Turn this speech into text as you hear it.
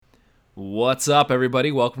What's up,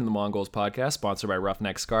 everybody? Welcome to the Mongols Podcast, sponsored by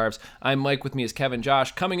Roughneck Scarves. I'm Mike. With me is Kevin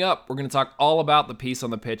Josh. Coming up, we're going to talk all about the Peace on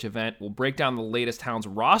the Pitch event. We'll break down the latest Hounds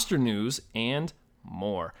roster news and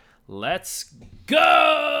more. Let's go!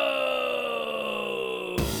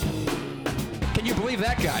 Can you believe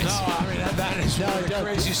that, guys? No, I mean, that is really the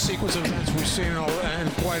craziest sequence of events we've seen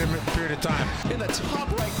in quite a period of time. In the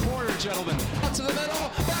top right corner, gentlemen. Out to the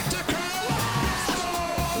middle, back to Carlos!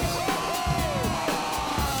 Oh,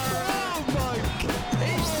 my God.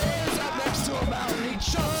 He stands up next to a mountain. He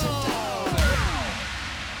jumps it down.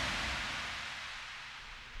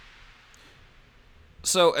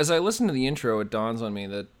 So, as I listen to the intro, it dawns on me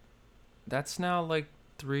that that's now like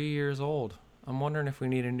 3 years old. I'm wondering if we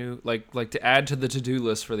need a new, like to add to the to-do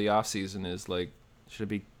list for the off season is like, should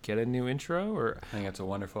we get a new intro or? I think that's a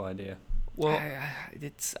wonderful idea. Well,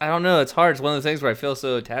 I don't know. It's hard. It's one of those things where I feel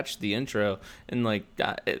so attached to the intro, and like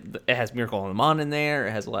it has Miracle on the Mon in there.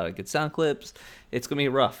 It has a lot of good sound clips. It's gonna be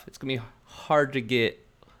rough. It's gonna be hard to get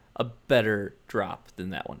a better drop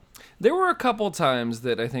than that one. there were a couple times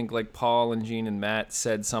that I think like Paul and Gene and Matt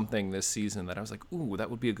said something this season that I was like, ooh, that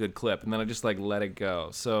would be a good clip, and then I just like let it go.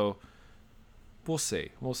 So we'll see.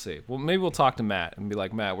 Well, maybe we'll talk to Matt and be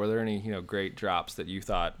like, Matt, were there any great drops that you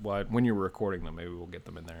thought when you were recording them? Maybe we'll get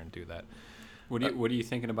them in there and do that. What are you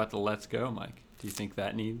thinking about the Let's Go, Mike? Do you think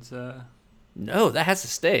that needs? No, that has to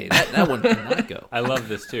stay. That one cannot go. I love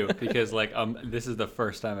this too because this is the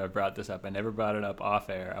first time I brought this up. I never brought it up off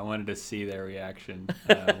air. I wanted to see their reaction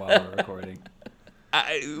while we're recording.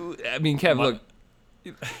 I mean, Kev,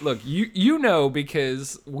 look, you know,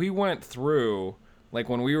 because we went through. Like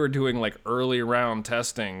when we were doing like early round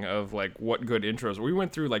testing of like what good intros, we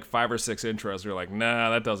went through like 5 or 6 intros. We were like,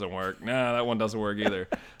 nah, that doesn't work. Nah, that one doesn't work either.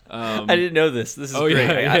 I didn't know this. This is great.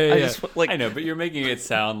 Yeah. I just I know, but you're making it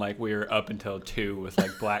sound like we were up until 2 with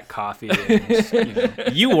like black coffee.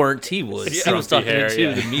 And, you weren't. He was. He was talking hair,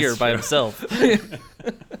 into the mirror by himself.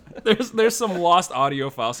 There's some lost audio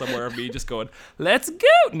file somewhere of me just going, let's go.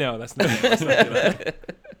 No, that's not that.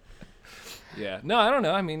 Yeah, no, I don't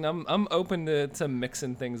know. I mean, I'm open to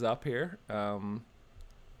mixing things up here.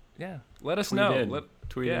 Yeah, let us know.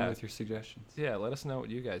 Tweet in with your suggestions. Yeah, let us know what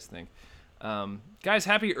you guys think. Guys,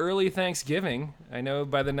 happy early Thanksgiving. I know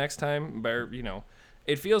by the next time,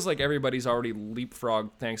 it feels like everybody's already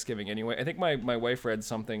leapfrogged Thanksgiving anyway. I think my wife read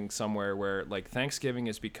something somewhere where like Thanksgiving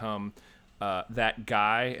has become that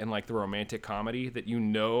guy in like the romantic comedy that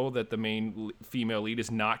that the main female lead is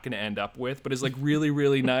not going to end up with, but is like really,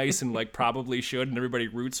 really nice and like probably should and everybody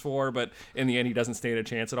roots for, but in the end he doesn't stand a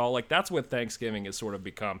chance at all. Like that's what Thanksgiving has sort of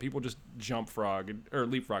become. People just leapfrog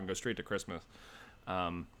and go straight to Christmas.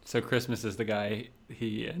 So Christmas is the guy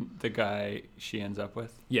she ends up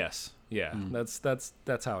with. Yes, yeah,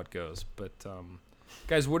 that's how it goes. But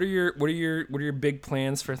guys, what are your big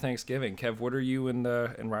plans for Thanksgiving? Kev, what are you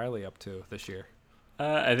and Riley up to this year?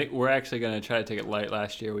 I think we're actually going to try to take it light.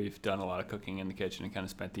 Last year we've done a lot of cooking in the kitchen and kind of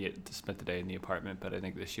spent the day in the apartment. But I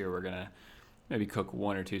think this year we're going to maybe cook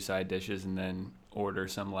 1 or 2 side dishes and then order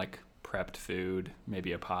some like prepped food,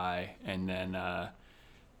 maybe a pie, and then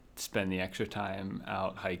spend the extra time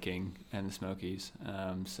out hiking in the Smokies.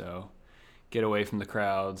 So get away from the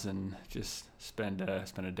crowds and just spend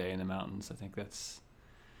a day in the mountains. I think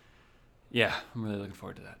I'm really looking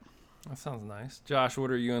forward to that. That sounds nice. Josh, what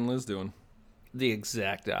are you and Liz doing? The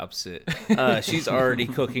exact opposite. She's already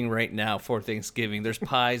cooking right now for Thanksgiving. There's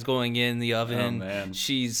pies going in the oven. Oh, man.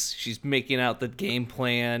 She's making out the game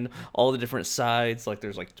plan, all the different sides. Like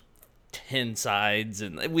there's like 10 sides,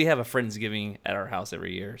 and we have a Friendsgiving at our house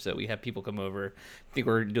every year, so we have people come over. I think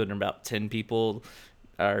we're doing about 10 people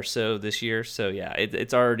or so this year. So yeah,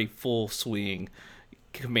 it's already full swing.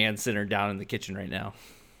 Command center down in the kitchen right now.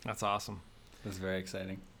 That's awesome. That's very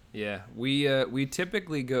exciting. Yeah, we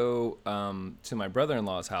typically go to my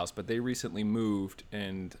brother-in-law's house, but they recently moved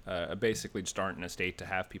and basically just aren't in a state to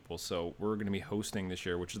have people. So we're going to be hosting this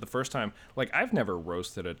year, which is the first time. Like I've never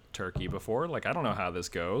roasted a turkey before. Like I don't know how this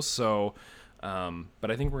goes. So,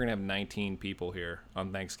 but I think we're going to have 19 people here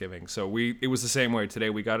on Thanksgiving. So it was the same way today.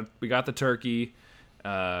 We got the turkey.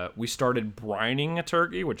 We started brining a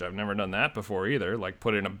turkey, which I've never done that before either. Like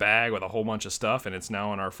put it in a bag with a whole bunch of stuff, and it's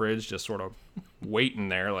now in our fridge, just sort of waiting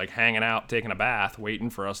there, like hanging out, taking a bath, waiting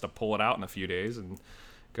for us to pull it out in a few days and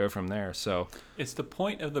go from there. So it's the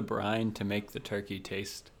point of the brine to make the turkey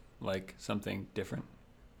taste like something different.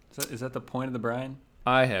 Is that the point of the brine?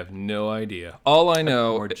 I have no idea. All I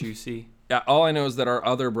know, more juicy. Yeah, all I know is that our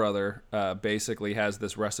other brother basically has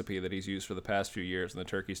this recipe that he's used for the past few years, and the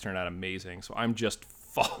turkeys turn out amazing. So I'm just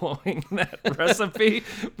following that recipe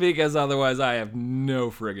because otherwise I have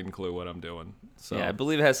no friggin' clue what I'm doing. So Yeah, I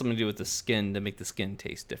believe it has something to do with the skin to make the skin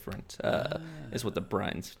taste different. Is what the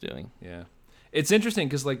brine's doing. yeah. It's interesting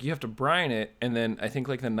because like you have to brine it, and then I think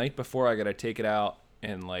like the night before I gotta take it out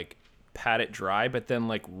and like pat it dry, but then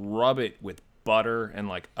like rub it with butter and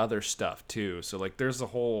like other stuff too. So like it's a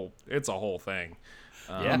whole thing.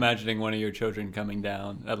 I'm imagining one of your children coming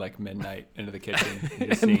down at like midnight into the kitchen and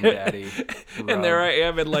just seeing Daddy And there I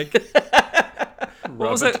am, and like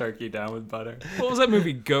rub was a that? turkey down with butter. What was that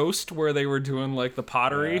movie Ghost where they were doing like the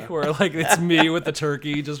pottery where like it's me with the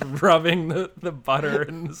turkey just rubbing the butter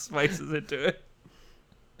and the spices into it.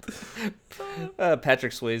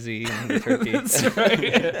 Patrick Swayze and the turkey. That's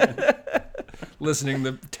right. Listening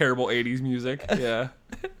to terrible 80s music. Yeah.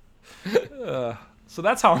 So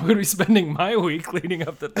that's how I'm going to be spending my week leading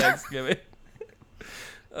up to Thanksgiving.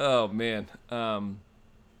 Oh man.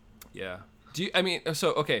 Yeah.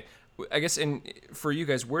 Okay. I guess for you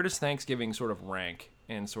guys, where does Thanksgiving sort of rank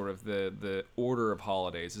in sort of the order of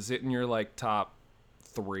holidays? Is it in your like top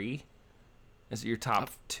 3? Is it your top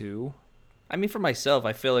 2? I mean, for myself,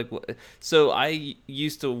 I feel like so I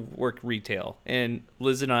used to work retail, and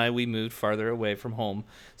Liz and I, we moved farther away from home,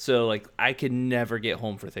 so like I could never get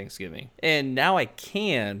home for Thanksgiving, and now I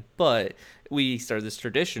can, but we started this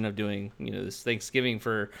tradition of doing this Thanksgiving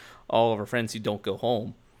for all of our friends who don't go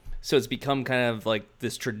home. So it's become kind of like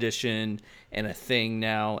this tradition and a thing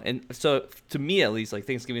now. And so to me, at least, like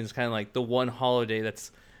Thanksgiving is kind of like the one holiday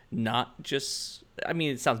that's not just, I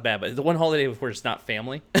mean, it sounds bad, but the one holiday where it's not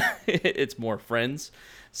family. It's more friends.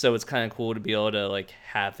 So it's kind of cool to be able to like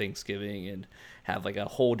have Thanksgiving and have like a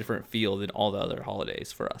whole different feel than all the other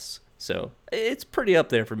holidays for us. So it's pretty up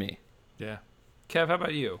there for me. Yeah. Kev, how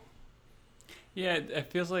about you? Yeah,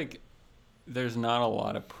 it feels like there's not a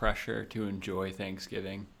lot of pressure to enjoy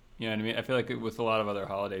Thanksgiving. You know what I mean? I feel like with a lot of other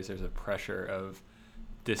holidays, there's a pressure of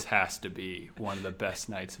this has to be one of the best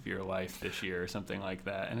nights of your life this year or something like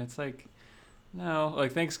that. And it's like, no,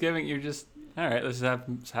 like Thanksgiving, you're just, all right, let's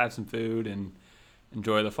have some food and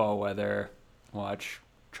enjoy the fall weather, watch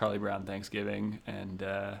Charlie Brown Thanksgiving, and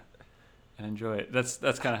enjoy it. That's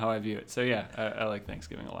kind of how I view it. So yeah, I like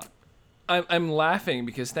Thanksgiving a lot. I'm laughing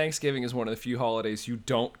because Thanksgiving is one of the few holidays you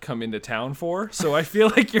don't come into town for. So I feel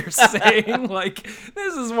like you're saying, like,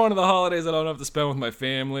 this is one of the holidays I don't have to spend with my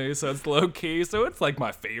family. So it's low key. So it's like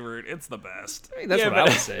my favorite. It's the best. I mean, that's what I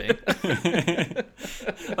was saying.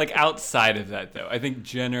 Like outside of that, though, I think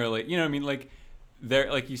generally, you know what I mean? Like there,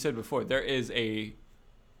 like you said before, there is a,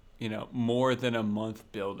 more than a month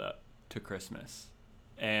build up to Christmas.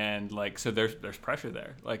 And like, so there's pressure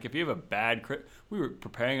there. Like if you have a bad, we were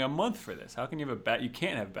preparing a month for this. How can you have you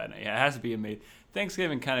can't have a bad night. Yeah, it has to be amazing.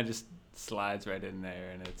 Thanksgiving kind of just slides right in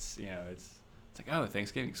there, and it's like, oh,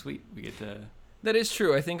 Thanksgiving, sweet. We get to. That is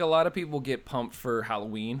true. I think a lot of people get pumped for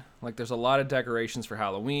Halloween. Like there's a lot of decorations for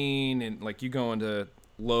Halloween, and like you go into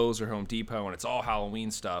Lowe's or Home Depot and it's all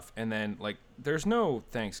Halloween stuff, and then like there's no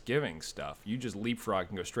Thanksgiving stuff. You just leapfrog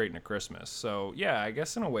and go straight into Christmas. So yeah, I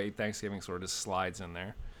guess in a way Thanksgiving sort of just slides in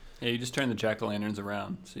there. Yeah, you just turn the jack-o'-lanterns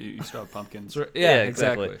around, so you still have pumpkins. Yeah,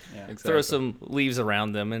 exactly. Yeah. Throw some leaves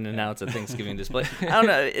around them, and then now it's a Thanksgiving display. I don't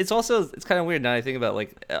know. It's kind of weird now I think about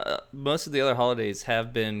like most of the other holidays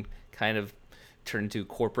have been kind of turned into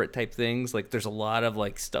corporate type things. Like there's a lot of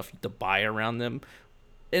like stuff to buy around them.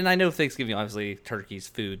 And I know Thanksgiving, obviously, turkeys,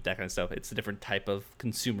 food, that kind of stuff. It's a different type of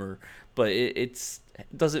consumer, but it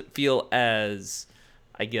doesn't feel as,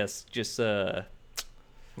 I guess, just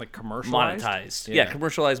like commercialized, monetized. Yeah,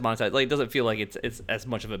 commercialized, monetized. Like it doesn't feel like it's as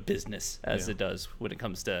much of a business as it does when it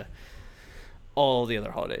comes to all the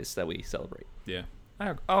other holidays that we celebrate. Yeah,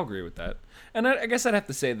 I'll agree with that. And I guess I'd have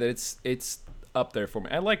to say that it's up there for me.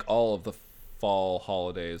 I like all of the fall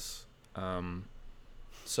holidays.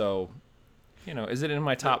 So. Is it in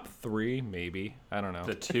my top 3? Maybe. I don't know.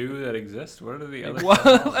 The 2 that exist? What are the other?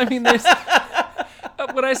 Well, I mean, there's.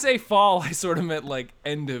 When I say fall, I sort of meant like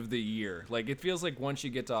end of the year. Like it feels like once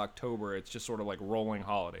you get to October, it's just sort of like rolling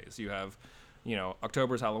holidays. You have,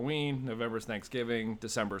 October's Halloween, November's Thanksgiving,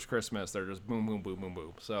 December's Christmas. They're just boom, boom, boom, boom,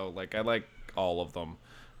 boom. So like I like all of them.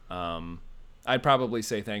 I'd probably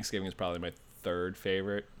say Thanksgiving is probably my 3rd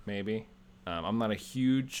favorite, maybe. I'm not a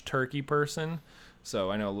huge turkey person.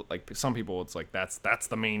 So I know, like, some people, it's like, that's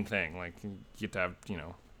the main thing. Like, you get to have,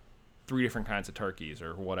 3 different kinds of turkeys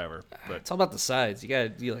or whatever. But it's all about the sides. You got to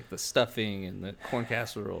do, like, the stuffing and the corn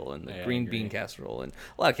casserole and the green bean casserole. And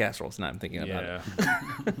a lot of casseroles now I'm thinking about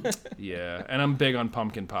it. Yeah, and I'm big on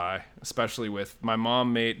pumpkin pie, especially with my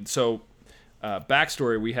mom made. So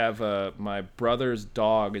Backstory: we have my brother's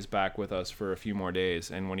dog is back with us for a few more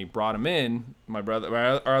days, and when he brought him in,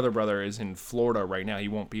 our other brother is in Florida right now. He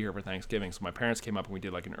won't be here for Thanksgiving, so my parents came up and we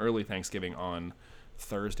did like an early Thanksgiving on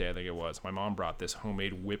Thursday, I think it was. My mom brought this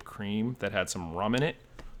homemade whipped cream that had some rum in it.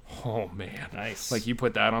 Oh man, Nice. Like you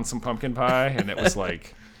put that on some pumpkin pie, and it was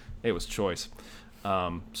like, it was choice.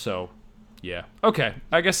 So. Yeah. Okay.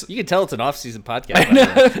 I guess You can tell it's an off-season podcast.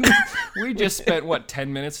 by the way. we just spent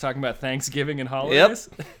 10 minutes talking about Thanksgiving and holidays.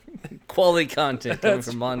 Quality content coming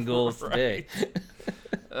from Mongols today.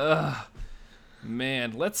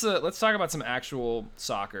 Man, let's talk about some actual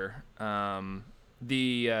soccer.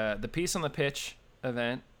 The Peace on the Pitch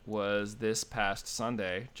event was this past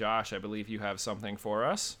Sunday. Josh, I believe you have something for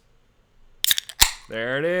us.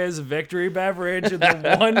 There it is, victory beverage in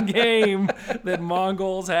the one game that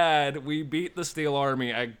Mongols had. We beat the Steel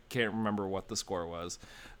Army. I can't remember what the score was.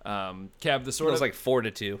 Kev, the It sort of was like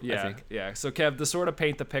 4-2, I yeah, think. yeah. So Kev, to sort of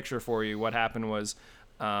paint the picture for you, what happened was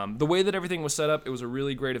the way that everything was set up. It was a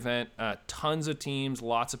really great event. Tons of teams,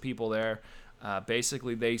 lots of people there.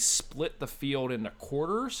 Basically, they split the field into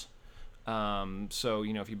quarters. So,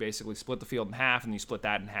 if you basically split the field in half and you split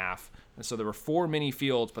that in half. And so there were 4 mini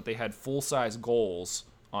fields, but they had full-size goals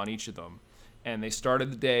on each of them. And they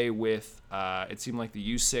started the day with, it seemed like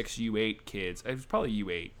the U6, U8 kids. It was probably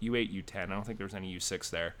U8, U10. I don't think there was any U6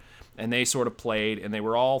 there. And they sort of played, and they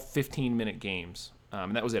were all 15-minute games.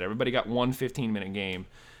 And that was it. Everybody got one 15-minute game.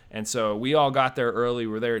 And so we all got there early.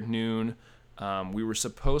 We were there at noon. We were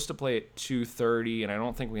supposed to play at 2:30, and I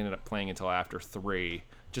don't think we ended up playing until after 3,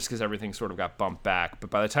 just because everything sort of got bumped back. But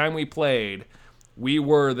by the time we played, we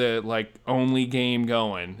were the only game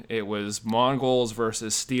going. It was Mongols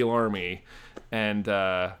versus Steel Army, and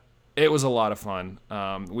it was a lot of fun.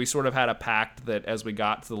 We sort of had a pact that as we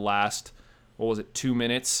got to the last, 2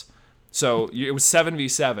 minutes? So it was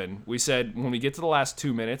 7v7. We said when we get to the last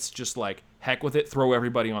 2 minutes, just heck with it, throw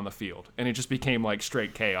everybody on the field. And it just became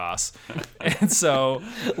straight chaos. And so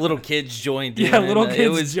Little kids joined in. yeah, little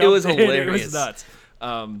kids It was jumped in. hilarious. It was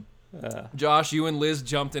nuts. Josh, you and Liz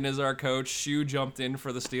jumped in as our coach. Shu jumped in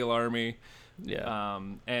for the Steel Army. Yeah.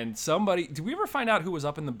 And somebody, did we ever find out who was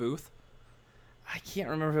up in the booth? I can't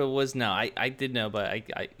remember who it was now. I did know, but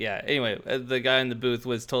yeah. Anyway, the guy in the booth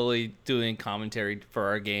was totally doing commentary for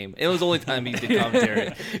our game. It was the only time he did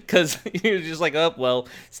commentary because he was just like, "Oh, well,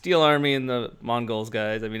 Steel Army and the Mongols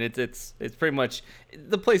guys." I mean, it's pretty much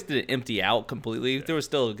the place didn't empty out completely. There was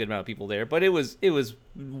still a good amount of people there, but it was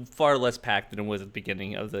far less packed than it was at the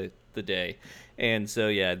beginning of the day. And so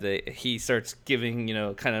yeah, he starts giving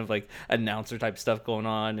kind of like announcer type stuff going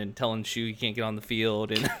on and telling Shu he can't get on the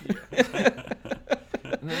field and.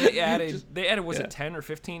 And then they added was it 10 or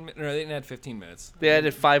 15 minutes? No, they didn't add 15 minutes. They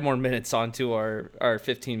added 5 more minutes onto our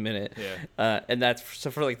 15-minute. Yeah. And that's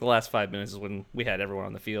so for the last 5 minutes is when we had everyone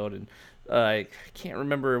on the field. And I can't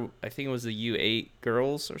remember. I think it was the U8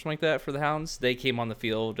 girls or something like that for the Hounds. They came on the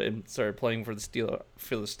field and started playing for the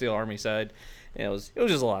Steel Army side. And it was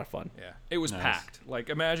just a lot of fun. Yeah, it was Nice. packed.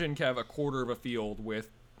 Imagine, Kev, a quarter of a field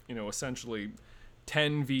with, essentially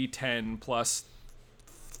 10v10 plus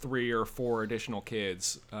 3 or 4 additional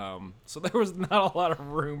kids. So there was not a lot of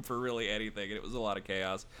room for really anything. It was a lot of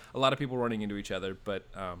chaos. A lot of people running into each other. But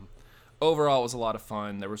overall, it was a lot of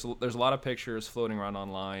fun. There's a lot of pictures floating around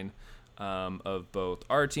online of both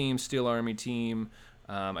our team, Steel Army team.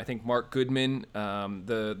 I think Mark Goodman,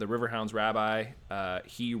 the Riverhounds rabbi,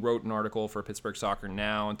 he wrote an article for Pittsburgh Soccer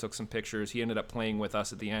Now and took some pictures. He ended up playing with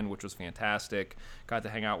us at the end, which was fantastic. Got to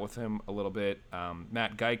hang out with him a little bit.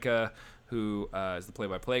 Matt Geika, who is the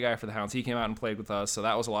play-by-play guy for the Hounds, he came out and played with us. So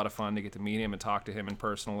that was a lot of fun to get to meet him and talk to him in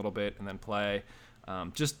person a little bit and then play.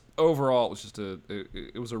 Just overall, it was just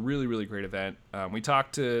it was a really, really great event. We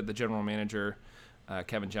talked to the general manager,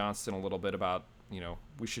 Kevin Johnston, a little bit about,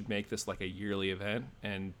 we should make this like a yearly event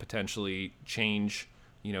and potentially change,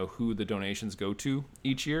 who the donations go to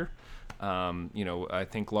each year. I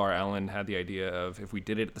think Laura Ellen had the idea of if we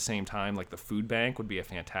did it at the same time, like the food bank would be a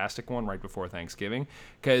fantastic one right before Thanksgiving,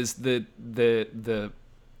 because the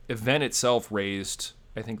event itself raised,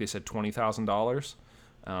 I think they said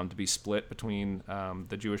 $20,000 to be split between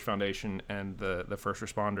the Jewish Foundation and the first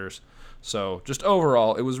responders. So just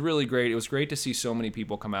overall, it was really great. It was great to see so many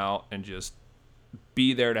people come out and just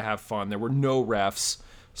be there to have fun. There were no refs,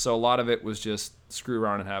 so a lot of it was just screw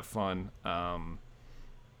around and have fun.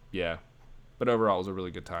 Yeah, but overall, it was a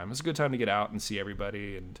really good time. It was a good time to get out and see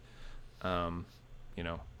everybody, and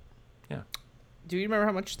yeah. Do you remember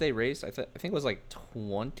how much they raised? I think it was like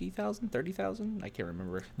 20,000, 30,000. I can't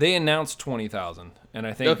remember. They announced 20,000, and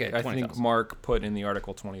I think Okay, I think 20,000. Mark put in the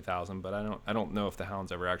article 20,000, but I don't know if the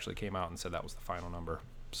Hounds ever actually came out and said that was the final number.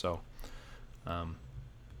 So,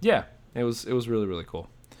 Yeah, it was really, really cool.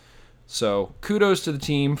 So kudos to the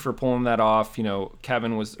team for pulling that off. You know,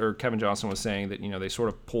 Kevin Johnson was saying that, you know, they sort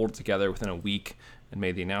of pulled together within a week and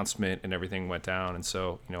made the announcement and everything went down. And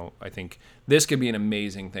so, you know, I think this could be an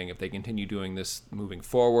amazing thing if they continue doing this moving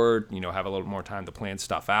forward, you know, have a little more time to plan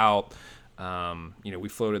stuff out. You know, we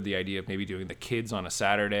floated the idea of maybe doing the kids on a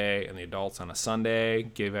Saturday and the adults on a Sunday,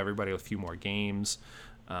 give everybody a few more games.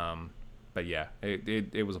 But yeah,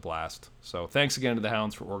 it was a blast. So thanks again to the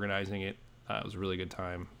Hounds for organizing it. It was a really good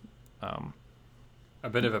time. A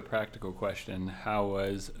bit of a practical question. How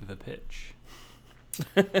was the pitch?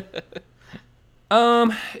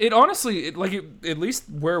 It honestly, at least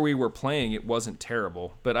where we were playing, it wasn't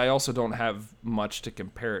terrible. But I also don't have much to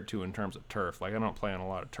compare it to in terms of turf. Like, I don't play on a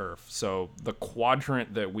lot of turf, so the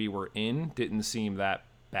quadrant that we were in didn't seem that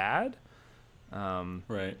bad.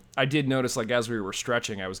 Right. I did notice, like, as we were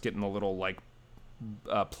stretching, I was getting the little like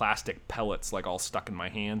plastic pellets like all stuck in my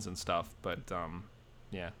hands and stuff. But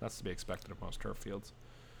yeah, that's to be expected of most turf fields.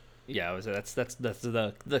 Yeah, that's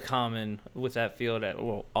the common with that field at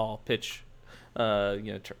all pitch.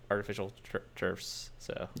 Artificial turfs.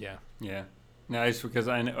 So yeah. No, it's because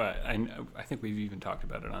I think we've even talked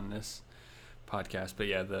about it on this podcast. But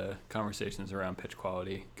yeah, the conversations around pitch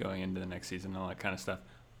quality going into the next season and all that kind of stuff.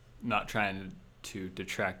 Not trying to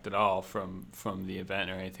detract at all from the event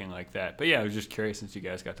or anything like that. But yeah, I was just curious since you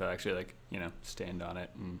guys got to actually, like, you know, stand on it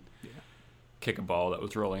and kick a ball that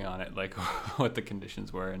was rolling on it, like what the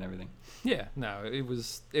conditions were and everything. Yeah, no, it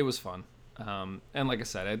was fun. And like I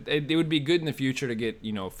said, it would be good in the future to get,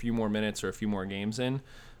 you know, a few more minutes or a few more games in,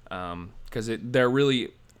 because they're really,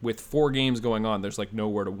 with 4 games going on, there's like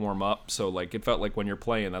nowhere to warm up. So like it felt like when you're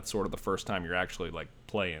playing, that's sort of the first time you're actually like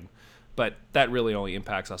playing. But that really only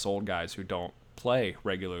impacts us old guys who don't play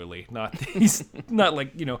regularly. Not these, not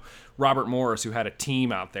like, you know, Robert Morris, who had a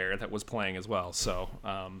team out there that was playing as well. So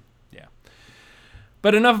yeah.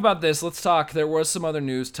 But enough about this. Let's talk. There was some other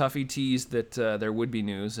news. Tuffy teased that there would be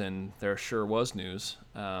news, and there sure was news.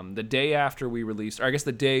 The day after we released, or I guess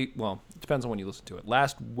the day, well, it depends on when you listen to it.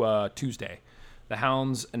 Last Tuesday, the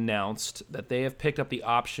Hounds announced that they have picked up the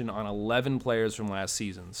option on 11 players from last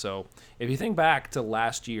season. So if you think back to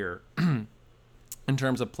last year, in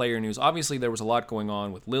terms of player news, obviously there was a lot going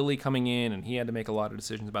on with Lily coming in, and he had to make a lot of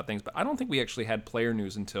decisions about things. But I don't think we actually had player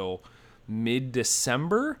news until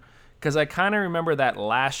mid-December. Because I kind of remember that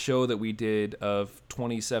last show that we did of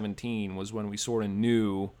 2017 was when we sort of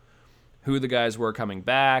knew who the guys were coming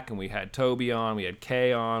back, and we had Toby on, we had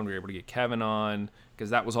Kay on, we were able to get Kevin on, because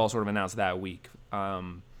that was all sort of announced that week.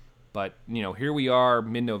 But, you know, here we are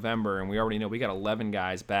mid-November, and we already know we got 11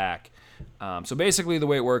 guys back. So basically the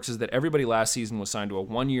way it works is that everybody last season was signed to a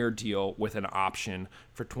 1-year deal with an option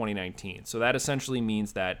for 2019. So that essentially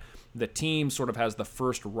means that the team sort of has the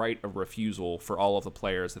first right of refusal for all of the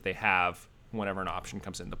players that they have whenever an option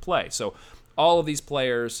comes into play. So all of these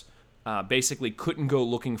players basically couldn't go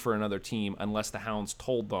looking for another team unless the Hounds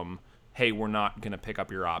told them, hey, we're not going to pick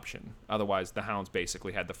up your option. Otherwise, the Hounds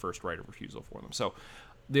basically had the first right of refusal for them. So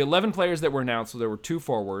the 11 players that were announced, so there were 2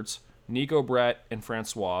 forwards, Nico Brett and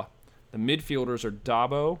Francois. The midfielders are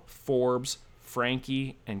Dabo, Forbes,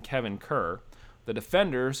 Frankie, and Kevin Kerr. The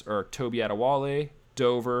defenders are Toby Adewale,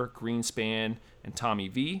 Dover, Greenspan, and Tommy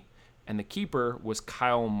V. And the keeper was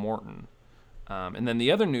Kyle Morton. And then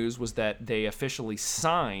the other news was that they officially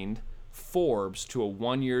signed Forbes to a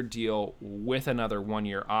 1-year deal with another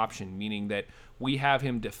 1-year option, meaning that we have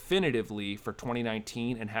him definitively for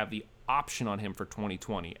 2019 and have the option on him for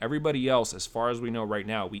 2020. Everybody else, as far as we know right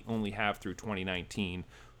now, we only have through 2019.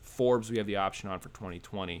 Forbes, we have the option on for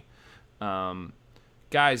 2020.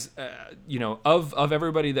 Guys, you know, of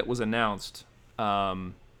everybody that was announced,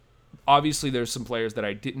 obviously there's some players that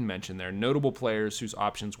I didn't mention there. Notable players whose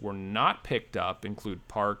options were not picked up include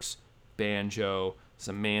Parks, Banjo,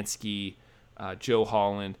 Zemansky, Joe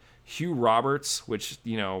Holland, Hugh Roberts, which,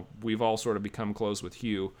 you know, we've all sort of become close with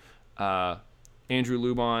Hugh, Andrew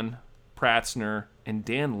Lubon, Pratzner, and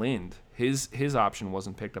Dan Lind. His option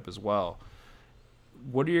wasn't picked up as well.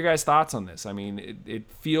 What are your guys' thoughts on this? I mean, it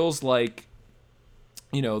feels like,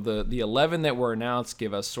 you know, the 11 that were announced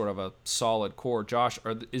give us sort of a solid core. Josh,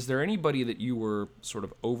 is there anybody that you were sort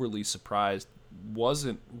of overly surprised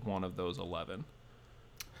wasn't one of those 11?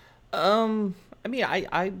 I mean,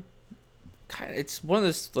 I kind of, it's one of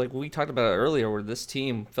those, like we talked about it earlier, where this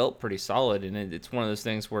team felt pretty solid, and it's one of those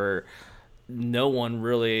things where no one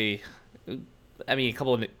really, I mean, a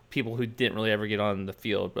couple of people who didn't really ever get on the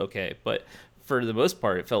field, okay, but for the most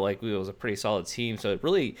part, it felt like it was a pretty solid team. So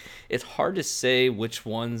it's hard to say which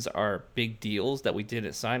ones are big deals that we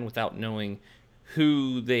didn't sign without knowing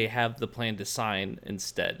who they have the plan to sign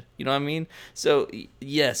instead. You know what I mean? So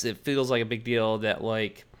yes, it feels like a big deal that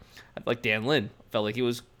like Dan Lin felt like he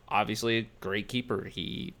was obviously a great keeper.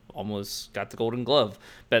 He almost got the Golden Glove,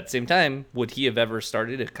 but at the same time, would he have ever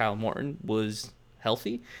started if Kyle Morton was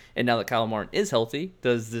healthy? And now that Kyle Martin is healthy,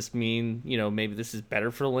 does this mean, maybe this is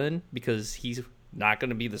better for Lynn because he's not going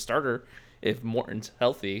to be the starter if Morton's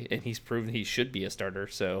healthy, and he's proven he should be a starter?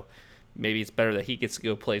 So maybe it's better that he gets to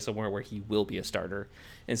go play somewhere where he will be a starter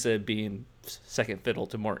instead of being second fiddle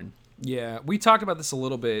to Morton. Yeah, we talked about this a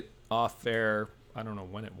little bit off air. I don't know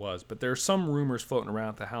when it was, but there are some rumors floating around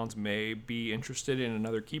that the Hounds may be interested in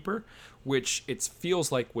another keeper, which it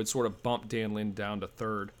feels like would sort of bump Dan Lin down to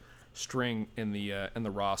third string in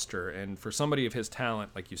the roster. And for somebody of his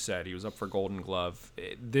talent, like you said, he was up for Golden Glove.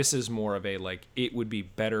 This is more of a like, it would be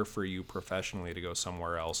better for you professionally to go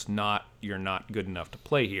somewhere else. Not you're not good enough to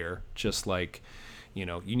play here. Just like, you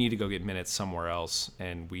need to go get minutes somewhere else.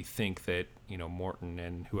 And we think that Morton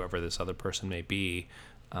and whoever this other person may be,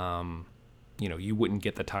 you wouldn't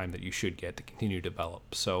get the time that you should get to continue to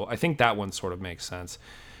develop. So I think that one sort of makes sense.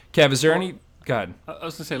 Kev, is there any? Go ahead. I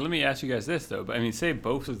was going to say, let me ask you guys this, though. But I mean, say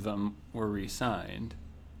both of them were re-signed.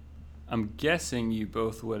 I'm guessing you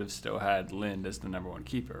both would have still had Lind as the number one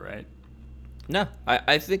keeper, right? No,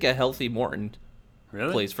 I think a healthy Morton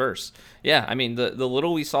plays first. Yeah, I mean, the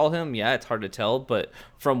little we saw him, yeah, it's hard to tell. But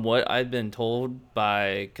from what I've been told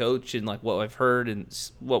by Coach and like what I've heard and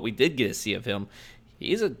what we did get to see of him,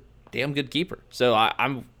 he's a damn good keeper. So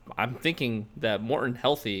I'm thinking that Morton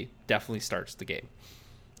healthy definitely starts the game.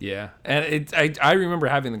 Yeah, and I remember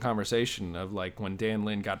having the conversation of like when Dan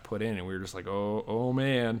Lin got put in, and we were just like, oh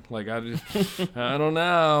man, like I don't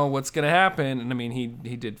know what's gonna happen. And I mean,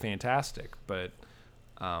 he did fantastic, but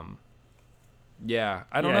yeah,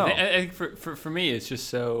 I don't know. I think for me, it's just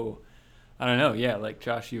so, I don't know. Yeah, like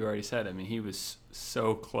Josh, you already said. I mean, he was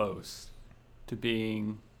so close to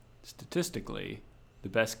being statistically the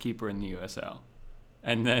best keeper in the USL,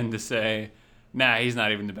 and then to say, nah, he's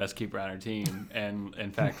not even the best keeper on our team, and in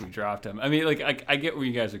fact we dropped him. I mean, like I get where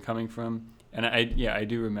you guys are coming from, and I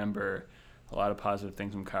do remember a lot of positive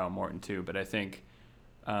things from Kyle Morton too. But I think,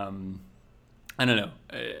 I don't know.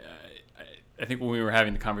 I think when we were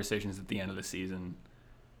having the conversations at the end of the season,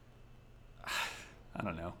 I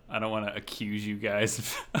don't know. I don't want to accuse you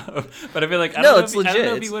guys, but I feel like I don't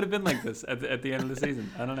know if he would have been like this at the end of the season.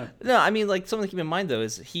 I don't know. No, I mean, like something to keep in mind though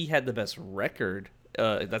is he had the best record.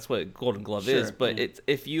 That's what Golden Glove is. But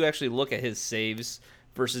if you actually look at his saves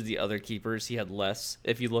versus the other keepers, he had less.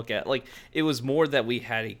 If you look at it was more that we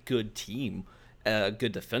had a good team, a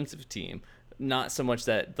good defensive team, not so much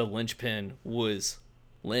that the linchpin was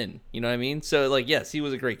Lin. You know what I mean? So yes, he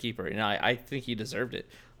was a great keeper, and I think he deserved it.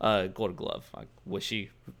 Golden Glove. I wish he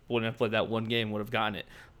wouldn't have played that one game, would have gotten it,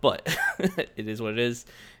 but it is what it is.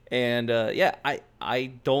 And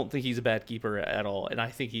I don't think he's a bad keeper at all, and I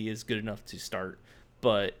think he is good enough to start.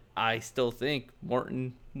 But I still think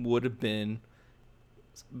Morton would have been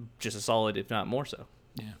just as solid, if not more so.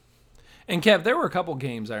 Yeah. And Kev, there were a couple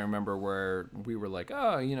games I remember where we were like,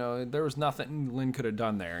 oh, there was nothing Lin could have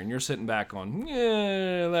done there, and you're sitting back going,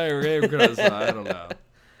 yeah, they could have. I don't know.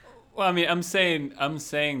 Well, I mean, I'm saying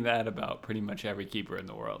that about pretty much every keeper in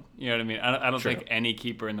the world. You know what I mean? I don't think any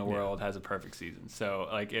keeper in the world has a perfect season. So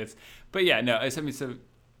but yeah, no. So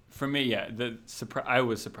for me, yeah, I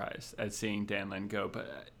was surprised at seeing Dan Lin go.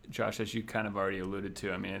 But Josh, as you kind of already alluded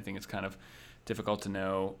to, I mean, I think it's kind of difficult to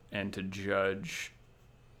know and to judge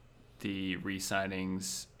the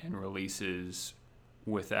re-signings and releases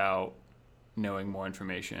without knowing more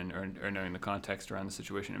information or knowing the context around the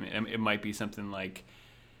situation. I mean, it might be something like.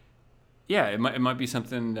 Yeah, it might be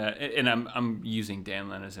something that, and I'm using Dan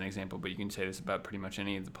Lin as an example, but you can say this about pretty much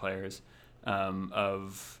any of the players.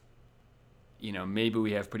 Maybe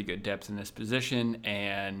we have pretty good depth in this position,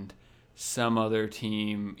 and some other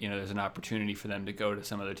team, there's an opportunity for them to go to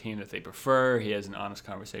some other team that they prefer. He has an honest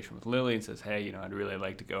conversation with Lily and says, hey, I'd really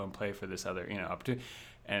like to go and play for this other, opportunity,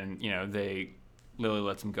 and Lily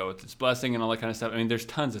lets him go with his blessing and all that kind of stuff. I mean, there's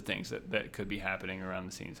tons of things that could be happening around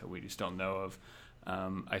the scenes that we just don't know of.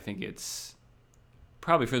 I think it's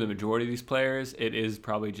probably for the majority of these players, it is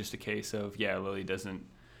probably just a case of, Lily doesn't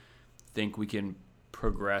think we can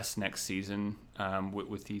progress next season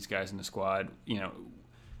with these guys in the squad,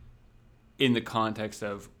 in the context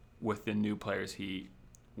of with the new players he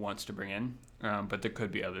wants to bring in. But there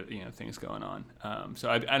could be other, things going on.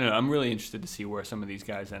 So I don't know. I'm really interested to see where some of these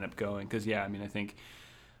guys end up going because, I think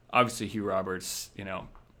obviously Hugh Roberts,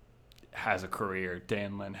 has a career.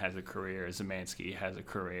 Dan Lin has a career. Zemansky has a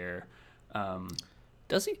career.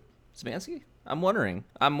 Does he? Szymanski? I'm wondering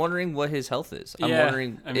what his health is. I'm Yeah,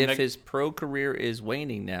 wondering I mean, if his pro career is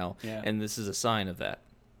waning now, Yeah. and this is a sign of that.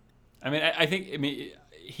 I mean, I think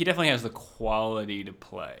he definitely has the quality to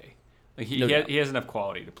play. Like No doubt. he has enough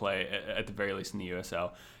quality to play at the very least in the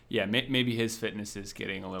USL. Yeah, maybe his fitness is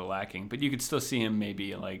getting a little lacking, but you could still see him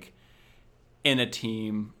maybe like in a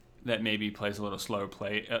team that maybe plays a little slower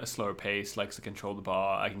pace, likes to control the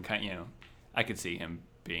ball. I could see him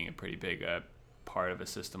being a pretty big part of a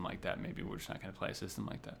system like that. Maybe we're just not going to play a system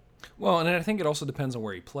like that. Well, and I think it also depends on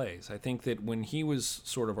where he plays. I think that when he was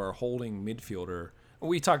sort of our holding midfielder,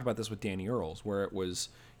 we talked about this with Danny Earls, where it was,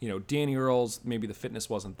 Danny Earls, maybe the fitness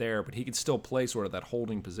wasn't there, but he could still play sort of that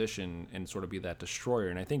holding position and sort of be that destroyer.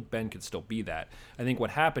 And I think Ben could still be that. I think what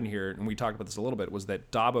happened here, and we talked about this a little bit, was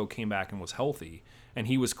that Dabo came back and was healthy. And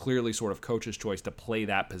he was clearly sort of coach's choice to play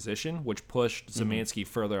that position, which pushed Szymanski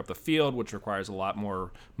further up the field, which requires a lot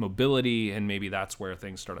more mobility. And maybe that's where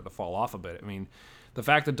things started to fall off a bit. I mean, the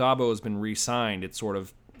fact that Dabo has been re-signed, it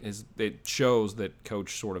shows that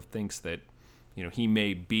coach sort of thinks that, he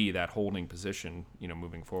may be that holding position,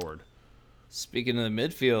 moving forward. Speaking of the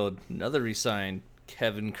midfield, another re-signed,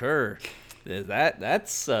 Kevin Kerr.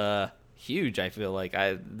 That's huge. I feel like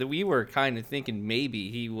we were kind of thinking maybe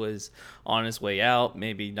he was on his way out,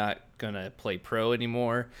 maybe not gonna play pro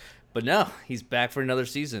anymore, but no, he's back for another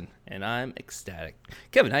season, and I'm ecstatic.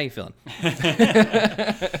 Kevin, how you feeling?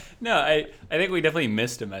 No, I think we definitely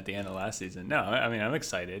missed him at the end of last season. No, I mean I'm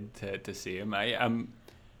excited to see him. I'm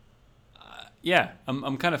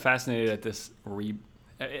kind of fascinated at this.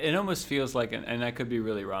 It almost feels like, and I could be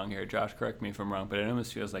really wrong here, Josh, correct me if I'm wrong, but it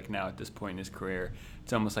almost feels like now at this point in his career,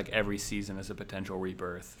 it's almost like every season is a potential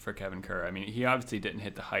rebirth for Kevin Kerr. I mean, he obviously didn't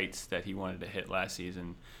hit the heights that he wanted to hit last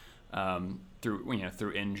season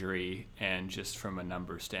through injury and just from a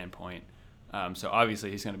numbers standpoint. So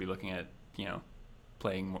obviously he's going to be looking at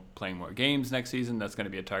playing more games next season. That's going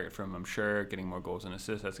to be a target for him, I'm sure. Getting more goals and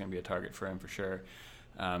assists, that's going to be a target for him for sure.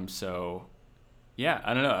 Yeah,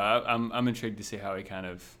 I don't know. I'm intrigued to see how he kind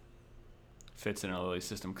of fits in a Lily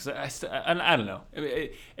system because I don't know.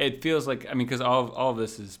 It feels like because all of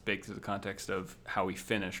this is baked to the context of how he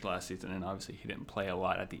finished last season, and obviously he didn't play a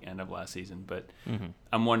lot at the end of last season. But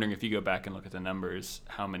I'm wondering if you go back and look at the numbers,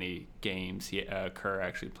 how many games Kerr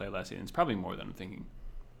actually played last season. It's probably more than I'm thinking.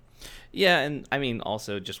 Yeah, and I mean,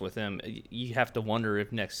 also just with him, you have to wonder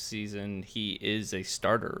if next season he is a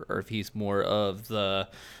starter or if he's more of the,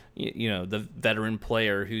 the veteran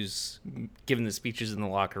player who's giving the speeches in the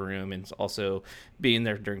locker room and also being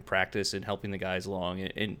there during practice and helping the guys along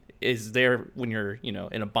and is there when you're,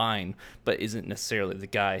 in a bind, but isn't necessarily the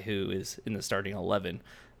guy who is in the starting 11.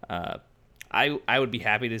 I would be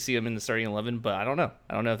happy to see him in the starting 11, but I don't know.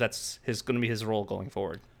 I don't know if that's going to be his role going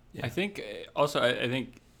forward. Yeah. I think also, I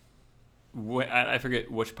think. I forget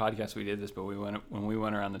which podcast we did this, but when we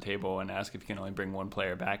went around the table and asked if you can only bring one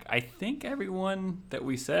player back, I think everyone that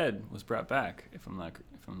we said was brought back, if I'm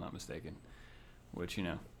not mistaken, which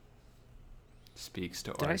speaks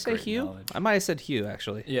to Did our I say great Hugh? knowledge. I might have said Hugh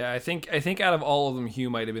actually. Yeah, I think out of all of them, Hugh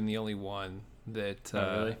might have been the only one that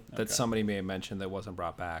really? that Okay. somebody may have mentioned that wasn't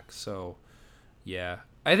brought back. So, yeah,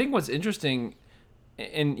 I think what's interesting,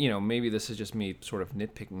 and maybe this is just me sort of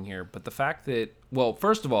nitpicking here, but the fact that, well,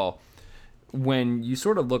 first of all, when you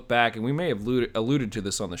sort of look back, and we may have alluded to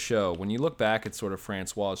this on the show, when you look back at sort of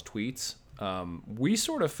Francois' tweets, we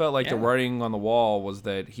sort of felt like the writing on the wall was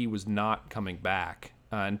that he was not coming back,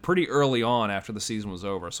 and pretty early on after the season was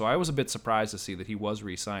over. So I was a bit surprised to see that he was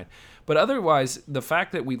re-signed. But otherwise, the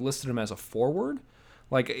fact that we listed him as a forward,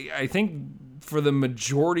 I think for the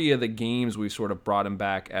majority of the games, we sort of brought him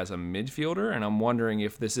back as a midfielder, and I'm wondering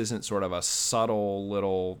if this isn't sort of a subtle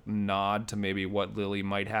little nod to maybe what Lily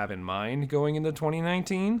might have in mind going into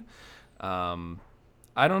 2019.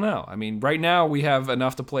 I don't know. I mean, right now we have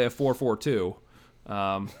enough to play a 4-4-2,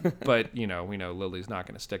 but we know Lily's not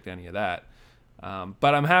going to stick to any of that.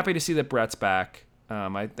 But I'm happy to see that Brett's back.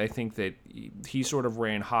 I think that he sort of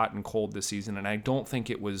ran hot and cold this season, and I don't think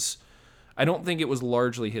it was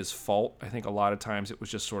largely his fault. I think a lot of times it was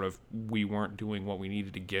just sort of we weren't doing what we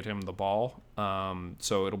needed to get him the ball.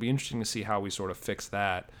 So it'll be interesting to see how we sort of fix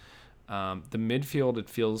that. The midfield, it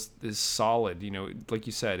feels, is solid. Like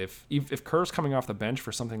you said, if Kerr's coming off the bench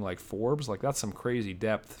for something like Forbes, that's some crazy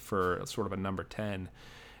depth for sort of a number 10.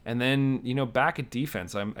 And then, back at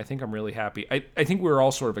defense, I think I'm really happy. I think we were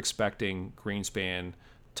all sort of expecting Greenspan,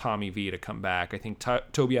 Tommy V to come back. I think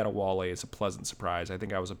Toby Adewale is a pleasant surprise. I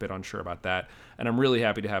think I was a bit unsure about that. And I'm really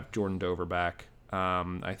happy to have Jordan Dover back.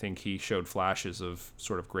 I think he showed flashes of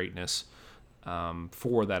sort of greatness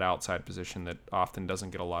for that outside position that often doesn't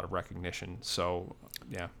get a lot of recognition. So,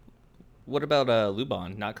 yeah. What about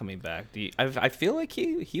Luban not coming back? I feel like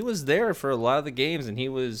he was there for a lot of the games and he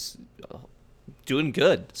was doing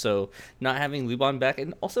good. So not having Luban back,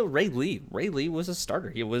 and also Ray Lee. Ray Lee was a starter.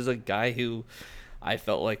 He was a guy who I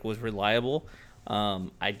felt like was reliable. I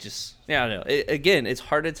don't know. Again, it's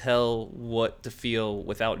hard to tell what to feel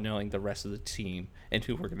without knowing the rest of the team and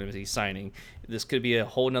who we're going to be signing. This could be a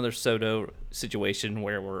whole nother Soto situation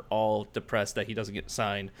where we're all depressed that he doesn't get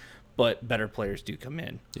signed, but better players do come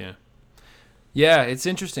in. Yeah, it's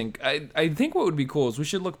interesting. I think what would be cool is we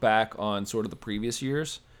should look back on sort of the previous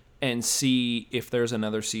years and see if there's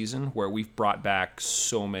another season where we've brought back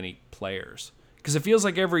so many players. Because it feels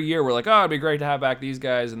like every year we're like, oh, it'd be great to have back these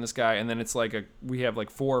guys and this guy, and then it's like we have like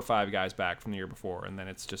 4 or 5 guys back from the year before, and then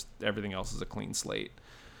it's just everything else is a clean slate.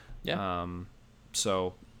 Yeah.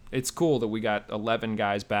 So it's cool that we got 11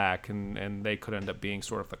 guys back, and they could end up being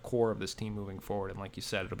sort of the core of this team moving forward. And like you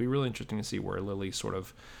said, it'll be really interesting to see where Lily sort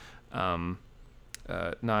of I'm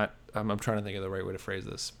trying to think of the right way to phrase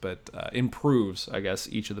this, but improves, I guess,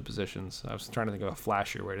 each of the positions. I was trying to think of a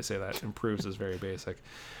flashier way to say that. Improves is very basic.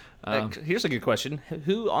 Here's a good question.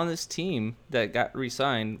 Who on this team that got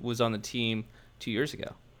re-signed was on the team 2 years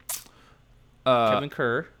ago? Kevin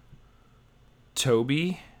Kerr.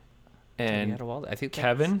 Toby. And Adewale. I think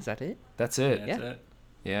Kevin. Is that it? That's it. That's it.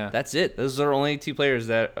 Yeah. That's it. Those are only 2 players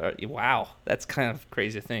that are, wow, that's kind of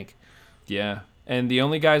crazy to think. Yeah. And the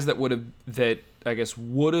only guys that would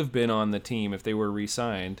have been on the team if they were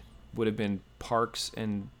re-signed would have been Parks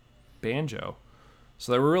and Banjo.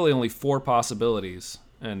 So there were really only 4 possibilities,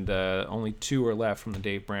 and only 2 are left from the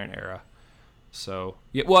Dave Brandt era. So,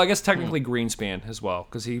 yeah, well, I guess technically Greenspan as well,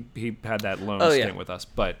 because he had that loan stint with us.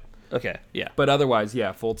 But okay, yeah. But otherwise,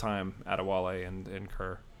 yeah, full-time Adewale and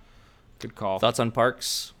Kerr. Good call. Thoughts on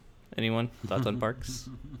Parks? Anyone? Thoughts on Parks?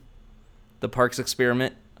 The Parks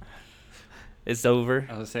experiment is over.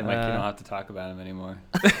 I was saying, Mike, you don't have to talk about him anymore.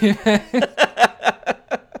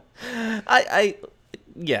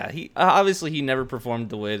 He obviously he never performed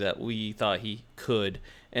the way that we thought he could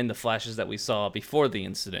in the flashes that we saw before the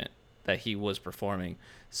incident that he was performing.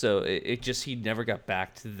 So it just, he never got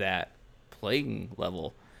back to that playing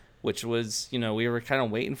level, which was, we were kind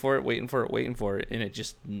of waiting for it, and it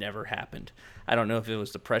just never happened. I don't know if it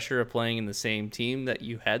was the pressure of playing in the same team that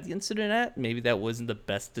you had the incident at. Maybe that wasn't the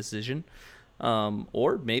best decision.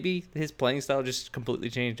 Or maybe his playing style just completely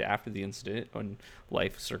changed after the incident on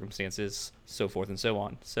life circumstances, so forth and so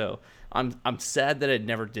on. So I'm sad that it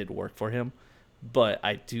never did work for him, but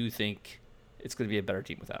I do think it's going to be a better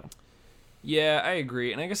team without him. Yeah, I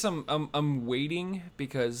agree, and I guess I'm waiting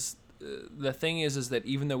because the thing is that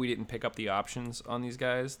even though we didn't pick up the options on these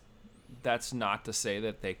guys, that's not to say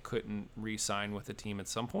that they couldn't re-sign with the team at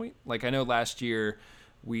some point. Like, I know last year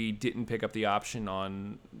we didn't pick up the option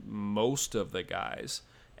on most of the guys,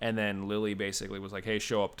 and then Lily basically was like, hey,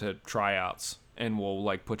 show up to tryouts and we'll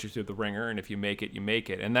like put you through the ringer, and if you make it, you make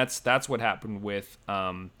it. And that's what happened with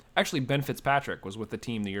actually Ben Fitzpatrick was with the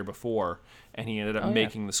team the year before, and he ended up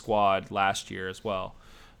making the squad last year as well.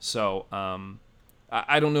 So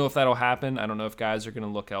I don't know if that'll happen. I don't know if guys are going to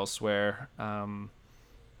look elsewhere.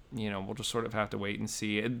 We'll just sort of have to wait and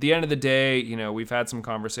see. At the end of the day, we've had some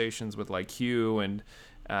conversations with like Hugh, and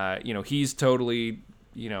he's totally,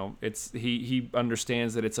 he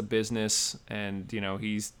understands that it's a business, and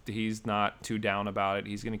he's not too down about it.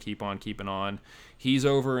 He's going to keep on keeping on. He's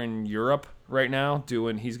over in Europe right now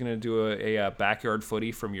he's going to do a backyard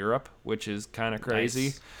footy from Europe, which is kind of crazy.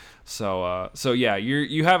 Nice. So yeah,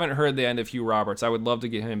 you haven't heard the end of Hugh Roberts. I would love to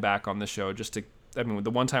get him back on the show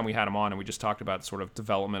the one time we had him on and we just talked about sort of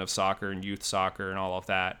development of soccer and youth soccer and all of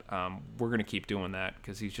that. We're going to keep doing that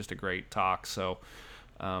because he's just a great talk. So,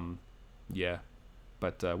 yeah,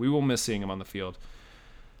 but we will miss seeing him on the field.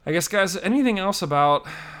 I guess, guys, anything else about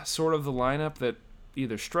sort of the lineup that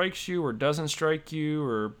either strikes you or doesn't strike you,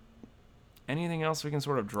 or anything else we can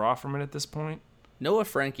sort of draw from it at this point? Noah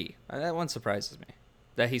Frankie. That one surprises me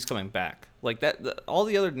that he's coming back. Like that, all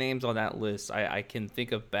the other names on that list, I can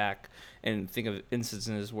think of back and think of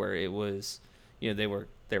instances where it was, they were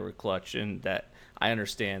clutch, and that I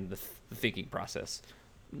understand the thinking process.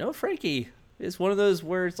 Noah Frankie is one of those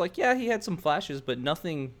where it's like, yeah, he had some flashes, but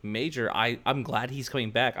nothing major. I'm glad he's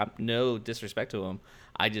coming back. I'm no disrespect to him.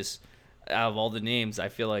 I just, out of all the names, I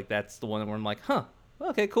feel like that's the one where I'm like,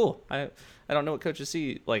 okay, cool. I don't know what coaches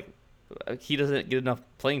see. Like, he doesn't get enough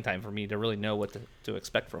playing time for me to really know what to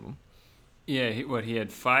expect from him. Yeah, he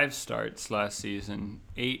had 5 starts last season,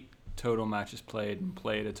 8 total matches played, and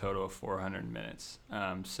played a total of 400 minutes.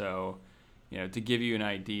 So, to give you an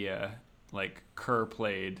idea, like Kerr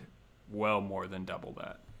played well more than double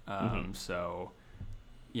that. So,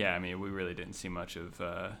 yeah, I mean, we really didn't see much of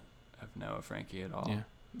Noah Frankie at all. Yeah.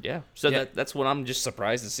 Yeah. So Yeah. that's what I'm just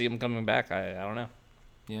surprised to see him coming back. I don't know.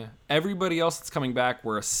 Yeah. Everybody else that's coming back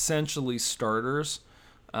were essentially starters,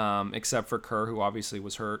 except for Kerr, who obviously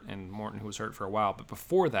was hurt, and Morton, who was hurt for a while. But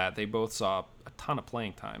before that, they both saw a ton of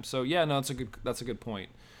playing time. So yeah, no, that's a good point.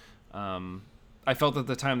 I felt at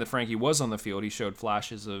the time that Frankie was on the field, he showed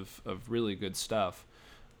flashes of really good stuff.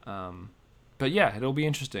 But yeah, it'll be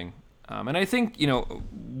interesting. And I think,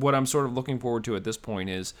 what I'm sort of looking forward to at this point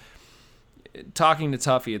is talking to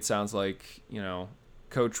Tuffy. It sounds like,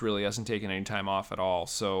 Coach really hasn't taken any time off at all.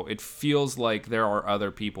 So it feels like there are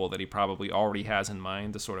other people that he probably already has in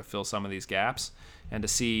mind to sort of fill some of these gaps. And to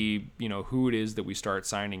see, who it is that we start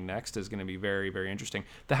signing next is going to be very, very interesting.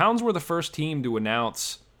 The Hounds were the first team to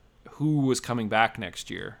announce who was coming back next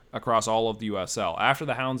year across all of the USL. After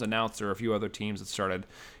the Hounds announced, there were a few other teams that started,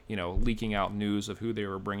 leaking out news of who they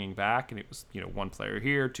were bringing back. And it was, one player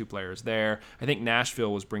here, 2 players there. I think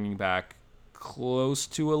Nashville was bringing back close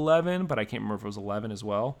to 11, but I can't remember if it was 11 as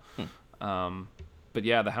well. But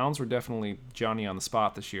yeah, the Hounds were definitely Johnny on the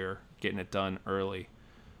spot this year, getting it done early.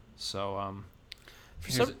 So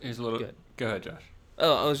Here's a little. Good. Go ahead, Josh.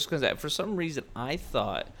 Oh, I was just going to say, for some reason, I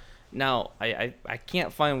thought, now, I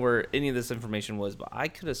can't find where any of this information was, but I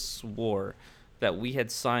could have swore that we had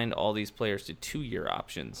signed all these players to 2-year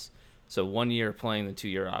options. So 1 year playing the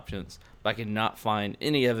 2-year options, but I could not find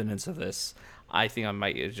any evidence of this. I think I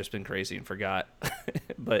might have just been crazy and forgot,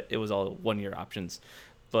 but it was all 1-year options.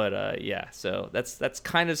 But yeah, so that's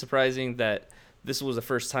kind of surprising that this was the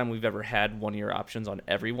first time we've ever had 1-year options on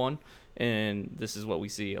everyone, and this is what we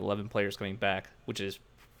see: 11 players coming back, which is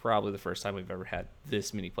probably the first time we've ever had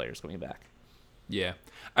this many players coming back. yeah,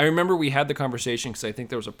 I remember we had the conversation because I think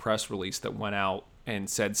there was a press release that went out and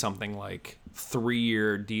said something like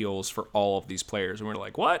 3-year deals for all of these players. And we were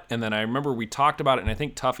like, what? And then I remember we talked about it, and I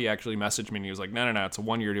think Tuffy actually messaged me, and he was like, no, it's a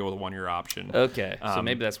 1-year deal with a 1-year option. Okay, so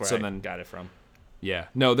maybe that's where I then got it from. Yeah.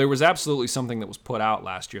 No, there was absolutely something that was put out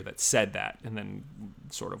last year that said that, and then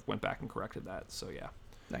sort of went back and corrected that. So, yeah.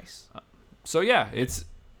 Nice. So, yeah, it's...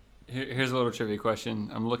 Here's a little trivia question.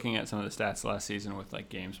 I'm looking at some of the stats last season with like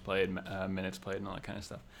games played, minutes played, and all that kind of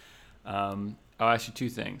stuff. I'll ask you 2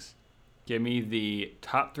 things. Give me the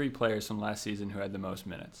top 3 players from last season who had the most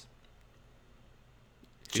minutes.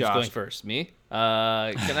 Who's Josh. going first? Me?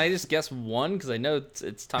 Can I just guess one? Because I know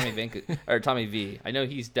it's Tommy or Tommy V. I know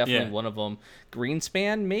he's definitely Yeah. one of them.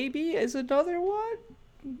 Greenspan maybe is another one.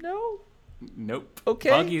 No. Nope.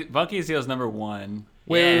 Okay. Bunky Zeal's number 1.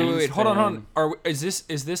 Wait. Hold on. Greenspan,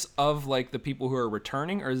 Is this of, like, the people who are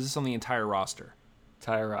returning, or is this on the entire roster?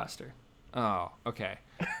 Entire roster. Oh, okay.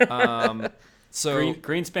 So,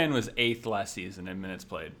 Greenspan was 8th last season in minutes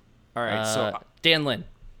played. all right, so... Dan Lynn.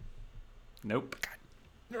 Nope.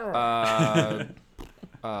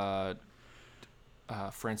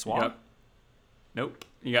 Francois? Yep. Nope.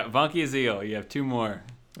 You got Bunky Zeal. You have 2 more.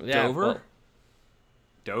 Yeah, Dover? well-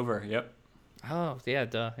 Dover. Yep. oh, yeah,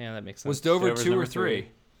 duh. Yeah, that makes sense. Was Dover Dover's 2 or number 3?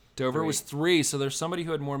 3. Dover 3. was 3, so there's somebody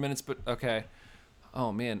who had more minutes, but okay.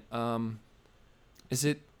 Oh man, is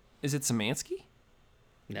it Szymanski?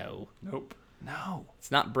 No. Nope. No.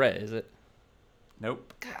 It's not Brett, is it?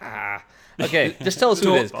 Nope. Ah. Okay, just tell us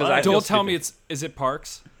who it is, because I feel Don't tell me stupid. is it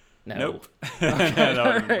Parks? No. Nope. That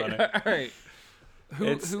would've been funny. All right.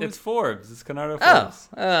 It's Forbes. It's Canardo Oh. Forbes.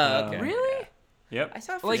 Okay. Really? Yep. I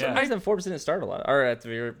thought for Like, some I- reason Forbes didn't start a lot, or at the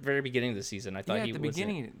very, very beginning of the season. I thought Yeah, he at the was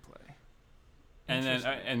beginning he didn't play.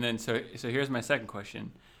 And then so here's my second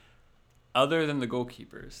question. Other than the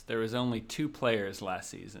goalkeepers, there was only 2 players last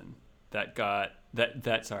season that got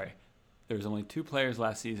sorry. There was only 2 players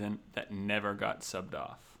last season that never got subbed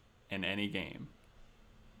off in any game.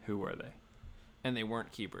 Who were they? And they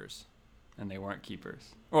weren't keepers. And they weren't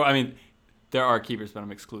keepers. Well, I mean, there are keepers, but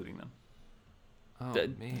I'm excluding them. Oh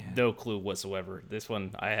man. no clue whatsoever. This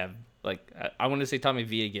one I have I want to say Tommy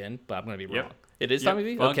V again, but I'm gonna be Yep. wrong. It is Yep. Tommy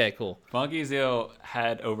V. Funk- Okay, cool. Bunky Zeal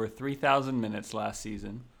had over 3,000 minutes last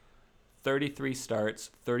season, 33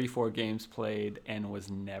 starts, 34 games played, and was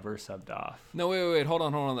never subbed off. No, wait. Hold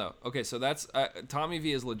on though. Okay, so that's Tommy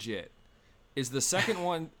V is legit. Is the second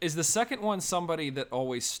one somebody that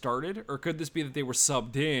always started, or could this be that they were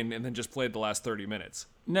subbed in and then just played the last 30 minutes?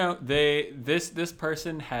 No, this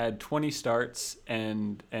person had 20 starts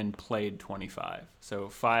and played 25. So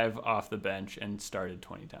 5 off the bench and started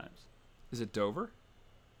 20 times. Is it Dover?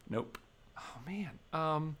 Nope. Oh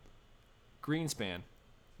man. Greenspan.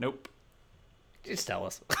 Nope. Just tell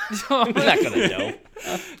us. I'm not gonna know.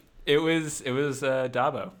 It was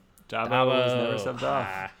Dabo. Dabo was never subbed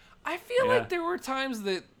off. I feel Yeah. like there were times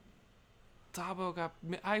that Dabo got.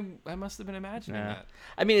 I must have been imagining Yeah. that.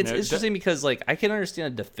 I mean, it's No, interesting because like I can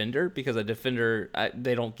understand a defender because a defender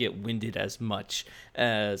they don't get winded as much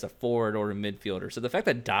as a forward or a midfielder. So the fact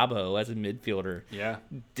that Dabo as a midfielder Yeah.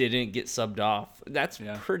 didn't get subbed off, that's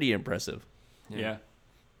Yeah. pretty impressive. Yeah.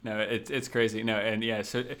 No, it's crazy. No, and yeah,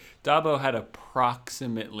 so Dabo had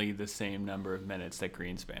approximately the same number of minutes that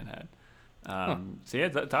Greenspan had. So yeah,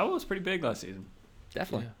 Dabo was pretty big last season.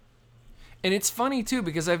 Definitely. And it's funny too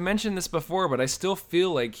because I've mentioned this before, but I still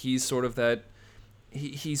feel like he's sort of that.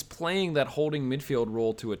 He's playing that holding midfield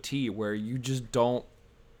role to a T, where you just don't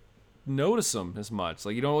notice him as much.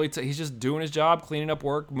 Like you don't really. He's just doing his job, cleaning up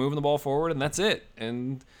work, moving the ball forward, and that's it.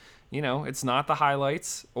 And it's not the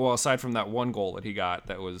highlights. Well, aside from that one goal that he got,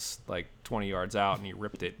 that was like 20 yards out, and he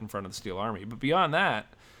ripped it in front of the Steel Army. But beyond that,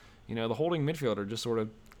 the holding midfielder just sort of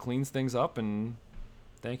cleans things up and.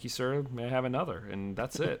 Thank you, sir. May I have another? And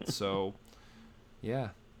that's it. So, yeah.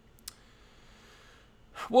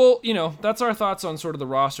 Well, that's our thoughts on sort of the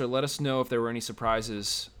roster. Let us know if there were any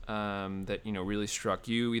surprises that, really struck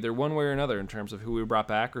you, either one way or another, in terms of who we brought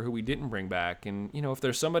back or who we didn't bring back. And, if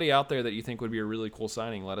there's somebody out there that you think would be a really cool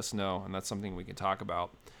signing, let us know. And that's something we can talk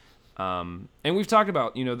about. And we've talked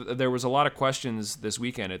about, there was a lot of questions this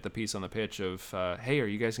weekend at the Piece on the Pitch of, hey, are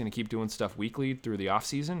you guys going to keep doing stuff weekly through the off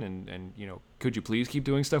season? And could you please keep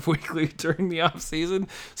doing stuff weekly during the off season?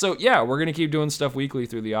 So yeah, we're going to keep doing stuff weekly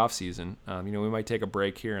through the off season. We might take a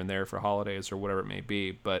break here and there for holidays or whatever it may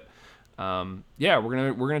be, but, yeah,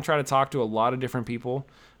 we're going to try to talk to a lot of different people.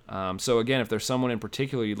 So again, if there's someone in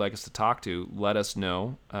particular you'd like us to talk to, let us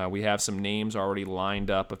know. We have some names already lined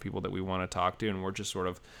up of people that we want to talk to, and we're just sort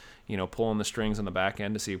of, pulling the strings on the back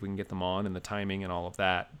end to see if we can get them on and the timing and all of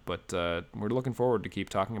that. But we're looking forward to keep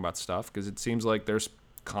talking about stuff because it seems like there's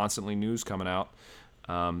constantly news coming out.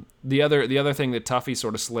 The other thing that Tuffy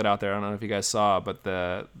sort of slid out there, I don't know if you guys saw, but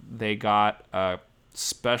they got a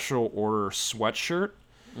special order sweatshirt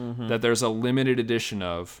that there's a limited edition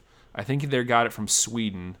of. I think they got it from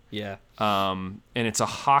Sweden. Yeah. And it's a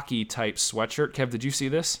hockey type sweatshirt. Kev, did you see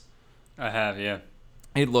this? I have, yeah.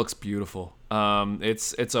 It looks beautiful.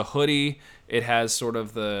 It's a hoodie. It has sort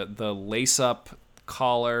of the lace up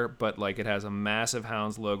collar, but like it has a massive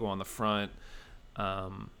Hounds logo on the front.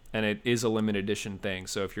 And it is a limited edition thing.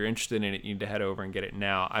 So if you're interested in it, you need to head over and get it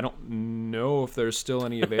now. I don't know if there's still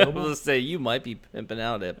any available. Let's say you might be pimping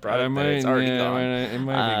out at I product might, that it's already yeah, gone. It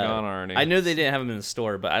might be gone already. I know they didn't have them in the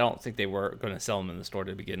store, but I don't think they were going to sell them in the store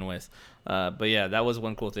to begin with. But yeah, that was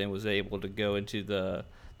one cool thing, was able to go into the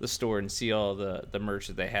store and see all the merch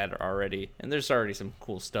that they had already. And there's already some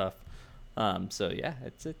cool stuff. So yeah,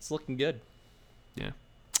 it's looking good. Yeah.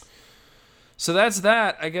 So that's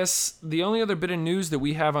that. I guess the only other bit of news that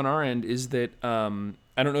we have on our end is that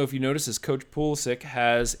I don't know if you noticed this, Coach Pulisic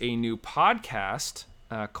has a new podcast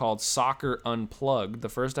called Soccer Unplugged. The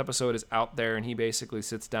first episode is out there, and he basically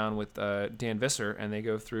sits down with Dan Visser, and they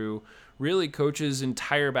go through really Coach's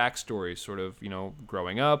entire backstory, sort of,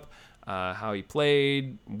 growing up, how he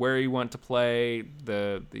played, where he went to play,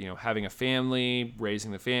 the having a family,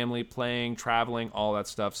 raising the family, playing, traveling, all that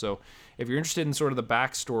stuff. So if you're interested in sort of the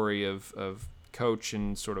backstory of Coach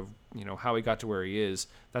and sort of how he got to where he is,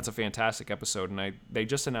 that's a fantastic episode. And they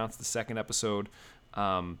just announced the second episode,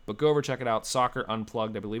 but go over, check it out. Soccer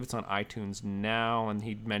Unplugged. I believe it's on iTunes now, and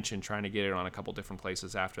he mentioned trying to get it on a couple different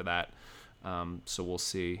places after that. So we'll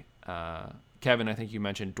see. Kevin, I think you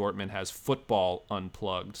mentioned Dortmund has Football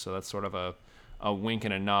Unplugged, so that's sort of a wink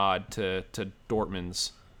and a nod to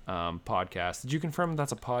Dortmund's podcast. Did you confirm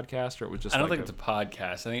that's a podcast, or it was just? I don't think it's a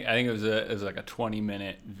podcast. I think it was like a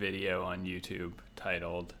 20-minute video on YouTube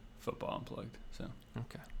titled Football Unplugged. So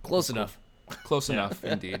okay, Close enough. Close enough,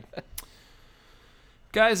 indeed.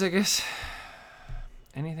 Guys, I guess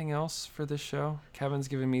anything else for this show? Kevin's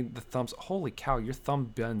giving me the thumbs. Holy cow, your thumb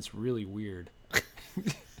bends really weird.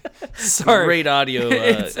 Sorry. Great audio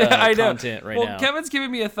I know. content right well, now. Kevin's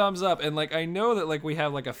giving me a thumbs up, and I know that we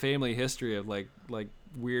have a family history of like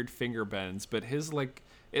weird finger bends, but his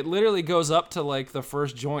it literally goes up to the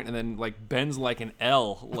first joint and then bends like an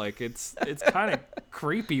L. It's kind of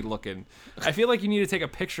creepy looking. I feel like you need to take a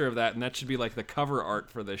picture of that, and that should be the cover art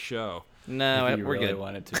for this show. No, if you we're really good.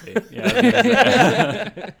 want it to be.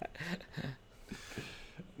 Yeah.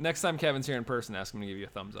 Next time Kevin's here in person, ask him to give you a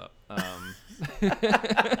thumbs up.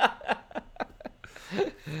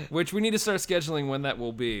 Which we need to start scheduling when that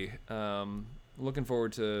will be. Looking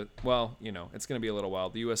forward to, it's going to be a little while.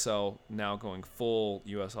 The USL now going full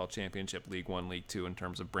USL Championship, League 1, League 2 in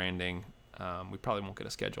terms of branding. We probably won't get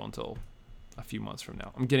a schedule until a few months from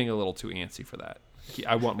now. I'm getting a little too antsy for that.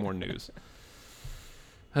 I want more news.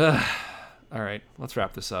 All right, let's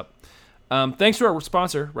wrap this up. Thanks to our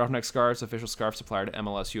sponsor, Roughneck Scarves, official scarf supplier to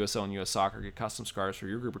MLS, USL, and US Soccer. Get custom scarves for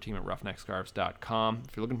your group or team at roughneckscarves.com.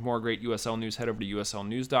 If you're looking for more great USL news, head over to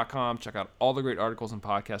uslnews.com. Check out all the great articles and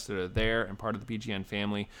podcasts that are there and part of the BGN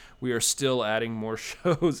family. We are still adding more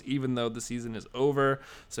shows even though the season is over,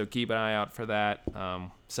 so keep an eye out for that.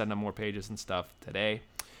 Setting up more pages and stuff today.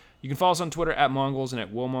 You can follow us on Twitter at Mongols and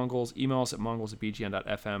at WoMongols. Email us at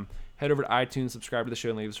mongols@bgn.fm. Head over to iTunes, subscribe to the show,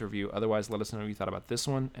 and leave us a review. Otherwise, let us know what you thought about this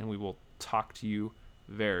one, and we will talk to you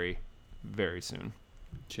very, very soon.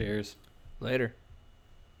 Cheers. Later.